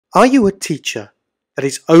Are you a teacher that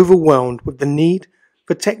is overwhelmed with the need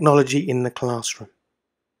for technology in the classroom?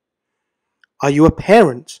 Are you a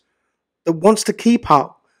parent that wants to keep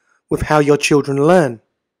up with how your children learn?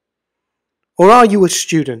 Or are you a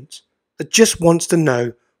student that just wants to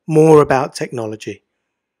know more about technology?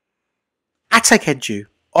 ATtech Edu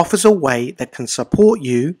offers a way that can support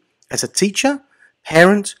you as a teacher,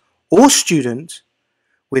 parent, or student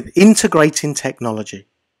with integrating technology.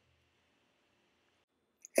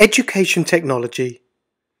 Education technology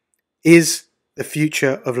is the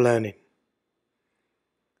future of learning.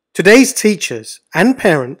 Today's teachers and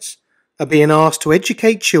parents are being asked to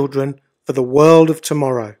educate children for the world of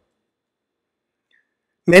tomorrow.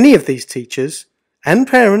 Many of these teachers and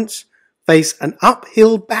parents face an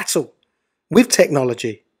uphill battle with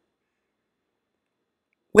technology.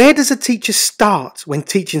 Where does a teacher start when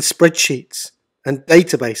teaching spreadsheets and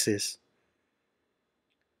databases?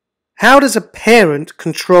 How does a parent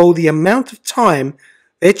control the amount of time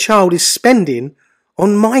their child is spending on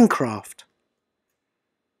Minecraft?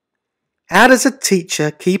 How does a teacher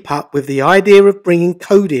keep up with the idea of bringing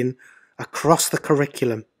coding across the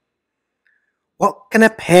curriculum? What can a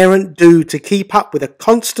parent do to keep up with the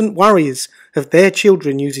constant worries of their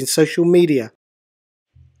children using social media?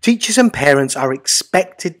 Teachers and parents are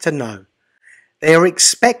expected to know. They are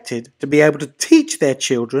expected to be able to teach their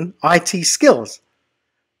children IT skills.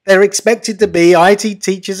 They're expected to be IT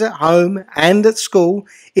teachers at home and at school,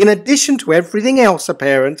 in addition to everything else a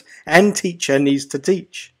parent and teacher needs to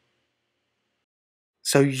teach.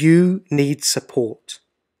 So you need support,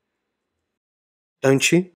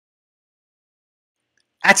 don't you?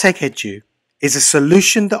 Attechedu is a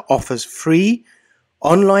solution that offers free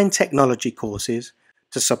online technology courses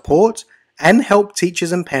to support and help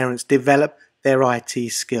teachers and parents develop their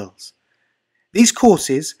IT skills. These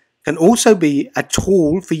courses can also be a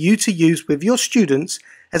tool for you to use with your students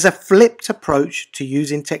as a flipped approach to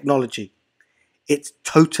using technology. It's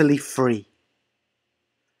totally free.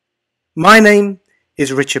 My name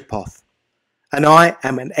is Richard Poth, and I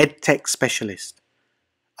am an EdTech specialist.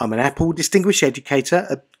 I'm an Apple Distinguished Educator,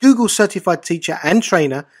 a Google Certified Teacher and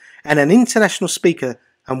Trainer, and an international speaker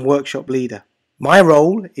and workshop leader. My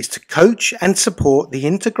role is to coach and support the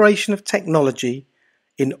integration of technology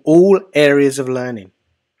in all areas of learning.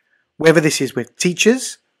 Whether this is with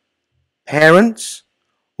teachers, parents,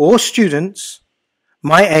 or students,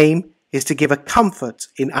 my aim is to give a comfort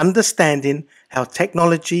in understanding how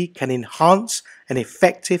technology can enhance an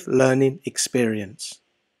effective learning experience.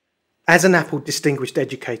 As an Apple Distinguished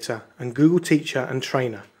Educator and Google Teacher and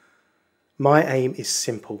Trainer, my aim is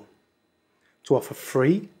simple: to offer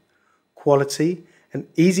free, quality, and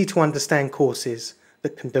easy to understand courses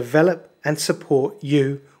that can develop and support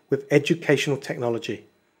you with educational technology.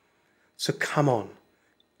 So come on,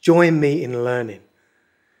 join me in learning.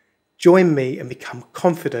 Join me and become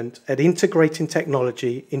confident at integrating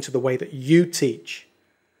technology into the way that you teach.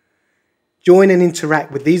 Join and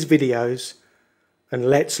interact with these videos and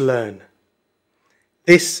let's learn.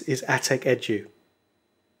 This is ATtech Edu.